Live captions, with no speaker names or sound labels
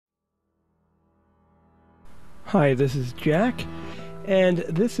Hi, this is Jack, and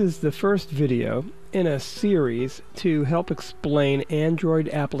this is the first video in a series to help explain Android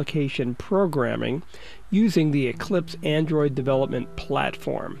application programming using the Eclipse Android development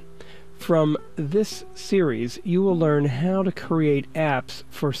platform. From this series, you will learn how to create apps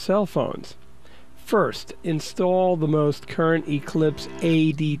for cell phones. First, install the most current Eclipse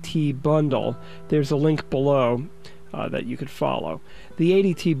ADT bundle. There's a link below that you could follow. The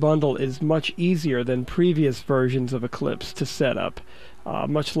ADT bundle is much easier than previous versions of Eclipse to set up.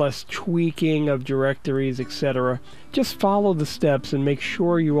 Much less tweaking of directories, etc. Just follow the steps and make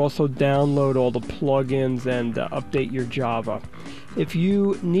sure you also download all the plugins and update your Java. If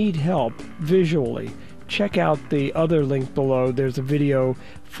you need help visually, check out the other link below. There's a video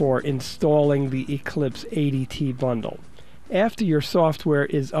for installing the Eclipse ADT bundle. After your software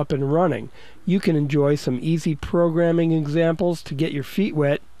is up and running, you can enjoy some easy programming examples to get your feet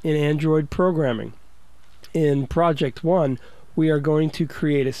wet in Android programming. In Project 1, we are going to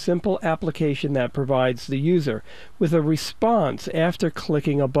create a simple application that provides the user with a response after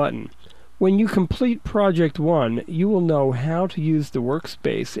clicking a button. When you complete Project 1, you will know how to use the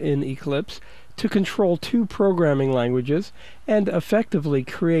workspace in Eclipse to control two programming languages and effectively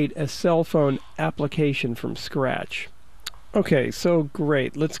create a cell phone application from scratch. Okay, so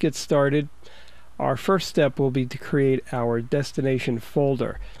great. Let's get started. Our first step will be to create our destination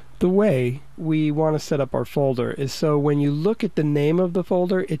folder. The way we want to set up our folder is so when you look at the name of the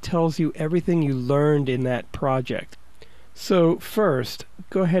folder, it tells you everything you learned in that project. So first,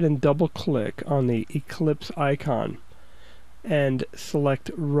 go ahead and double-click on the Eclipse icon and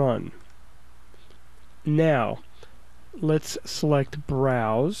select Run. Now, let's select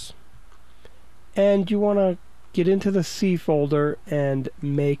Browse, and you want to get into the C folder and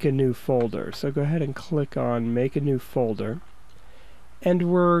make a new folder. So go ahead and click on Make a New Folder.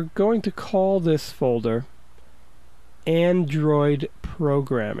 And we're going to call this folder Android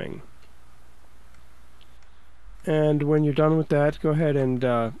Programming. And when you're done with that, go ahead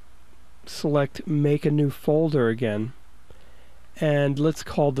and select Make a New Folder again. And let's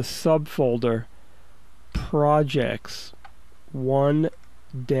call the subfolder Projects 1-10.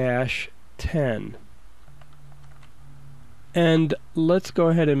 And let's go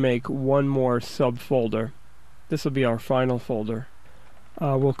ahead and make one more subfolder. This will be our final folder.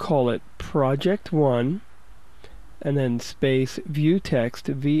 We'll call it Project 1, and then space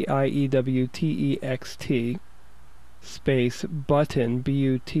viewText, viewtext, space button,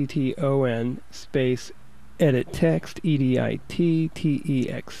 button, space editText,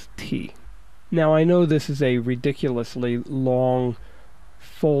 editText. Now I know this is a ridiculously long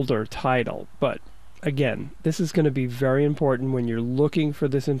folder title, but again, this is going to be very important when you're looking for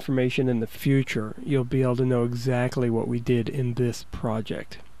this information in the future. You'll be able to know exactly what we did in this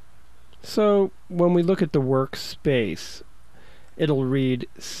project. So when we look at the workspace, it'll read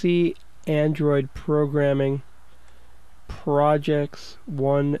C Android Programming Projects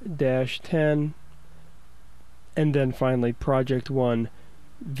 1-10, and then finally Project 1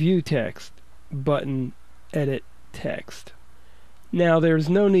 viewText button edit text. Now there's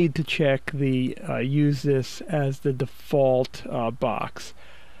no need to check the use this as the default box.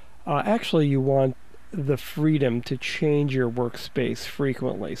 Actually, you want the freedom to change your workspace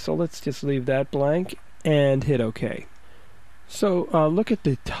frequently. So let's just leave that blank and hit OK. So look at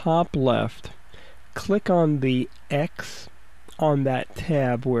the top left. Click on the X on that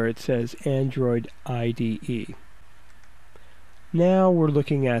tab where it says Android IDE. Now we're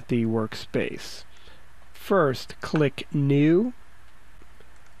looking at the workspace. First, click New,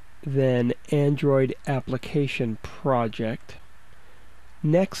 then Android Application Project.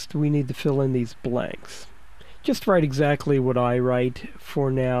 Next, we need to fill in these blanks. Just write exactly what I write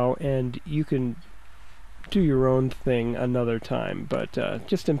for now, and you can do your own thing another time, but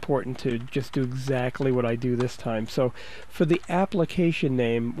just important to just do exactly what I do this time. So for the application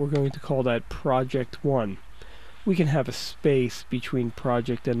name, we're going to call that Project 1. We can have a space between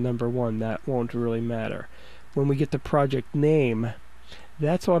project and number 1. That won't really matter. When we get the project name,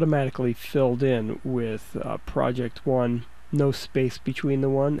 that's automatically filled in with Project 1, no space between the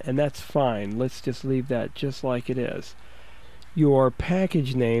one, and that's fine. Let's just leave that just like it is. Your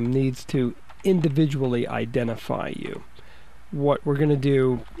package name needs to individually identify you. What we're going to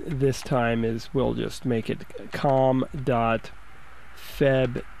do this time is we'll just make it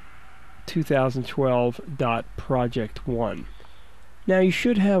com.feb2012.project1. Now you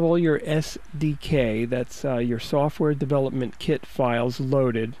should have all your SDK, that's your software development kit files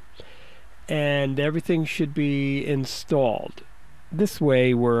loaded, and everything should be installed. This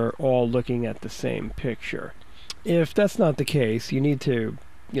way we're all looking at the same picture. If that's not the case, you need to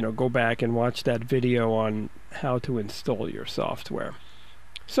go back and watch that video on how to install your software.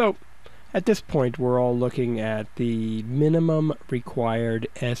 So at this point we're all looking at the minimum required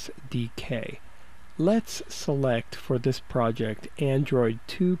SDK. Let's select for this project Android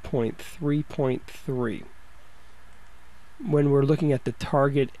 2.3.3. When we're looking at the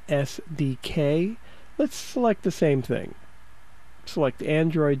target SDK, let's select the same thing. Select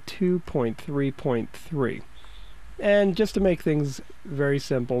Android 2.3.3. And just to make things very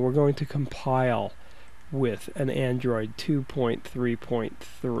simple, we're going to compile with an Android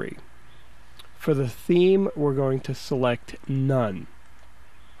 2.3.3. For the theme, we're going to select None.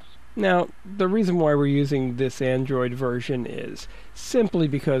 Now, the reason why we're using this Android version is simply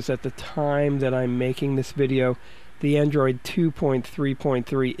because at the time that I'm making this video, the Android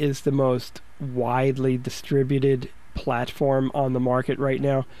 2.3.3 is the most widely distributed platform on the market right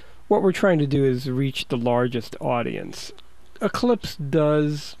now. What we're trying to do is reach the largest audience. Eclipse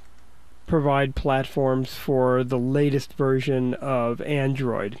does provide platforms for the latest version of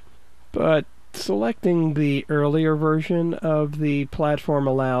Android, but selecting the earlier version of the platform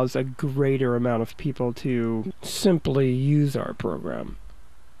allows a greater amount of people to simply use our program.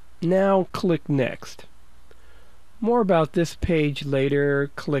 Now click Next. More about this page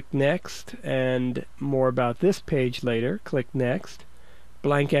later, click Next, and more about this page later, click Next.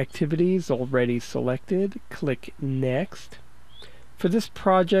 Blank activities already selected, click Next. For this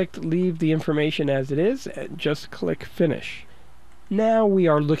project, leave the information as it is and just click Finish. Now we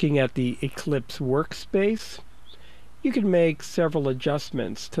are looking at the Eclipse Workspace. You can make several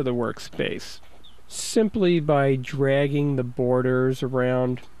adjustments to the workspace simply by dragging the borders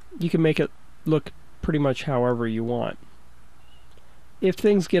around. You can make it look pretty much however you want. If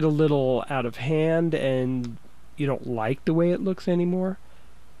things get a little out of hand and you don't like the way it looks anymore,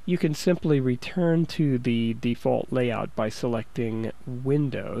 you can simply return to the default layout by selecting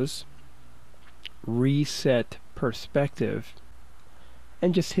Windows, Reset Perspective,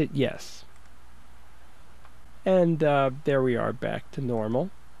 and just hit Yes. And there we are, back to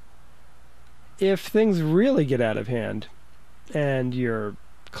normal. If things really get out of hand and you're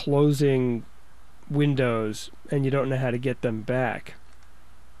closing windows and you don't know how to get them back,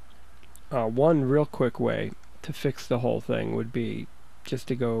 one real quick way to fix the whole thing would be just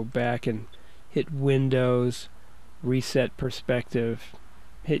to go back and hit Windows, Reset Perspective,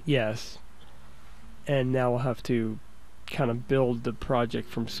 hit Yes, and now we'll have to kind of build the project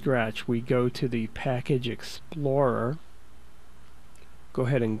from scratch. We go to the Package Explorer, go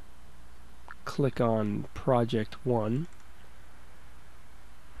ahead and click on Project 1,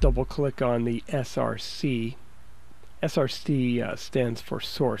 double click on the SRC. SRC stands for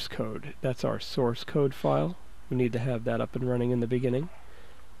source code. That's our source code file. We need to have that up and running in the beginning.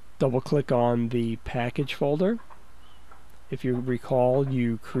 Double click on the package folder. If you recall,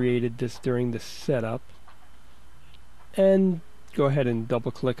 you created this during the setup. And go ahead and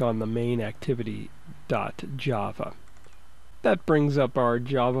double click on the main activity.java. That brings up our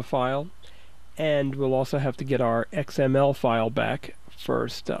Java file, and we'll also have to get our XML file back.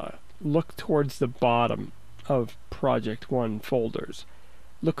 First, look towards the bottom of Project 1 folders.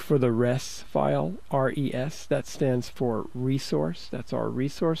 Look for the res file, RES, that stands for resource. That's our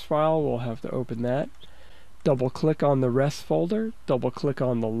resource file. We'll have to open that. Double click on the res folder, double click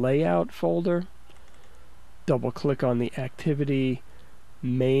on the layout folder, double click on the activity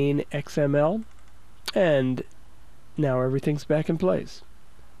main XML, and now everything's back in place.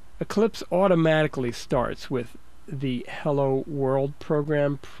 Eclipse automatically starts with the Hello World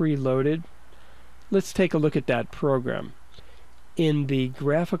program preloaded. Let's take a look at that program. In the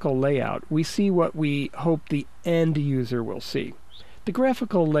graphical layout, we see what we hope the end user will see. The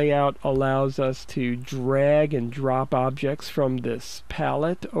graphical layout allows us to drag and drop objects from this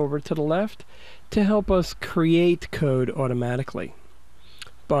palette over to the left to help us create code automatically.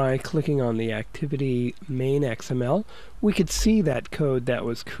 By clicking on the activity main XML, we could see that code that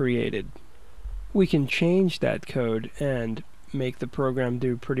was created. We can change that code and make the program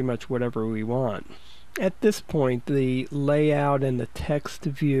do pretty much whatever we want. At this point, the layout and the text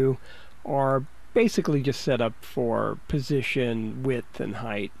view are basically just set up for position, width, and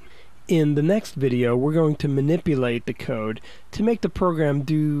height. In the next video, we're going to manipulate the code to make the program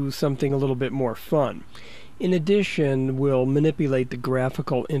do something a little bit more fun. In addition, we'll manipulate the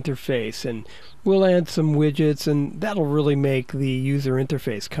graphical interface, and we'll add some widgets, and that'll really make the user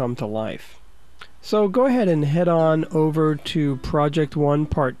interface come to life. So go ahead and head on over to Project 1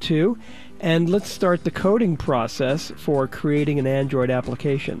 Part 2, and let's start the coding process for creating an Android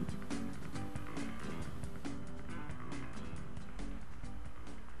application.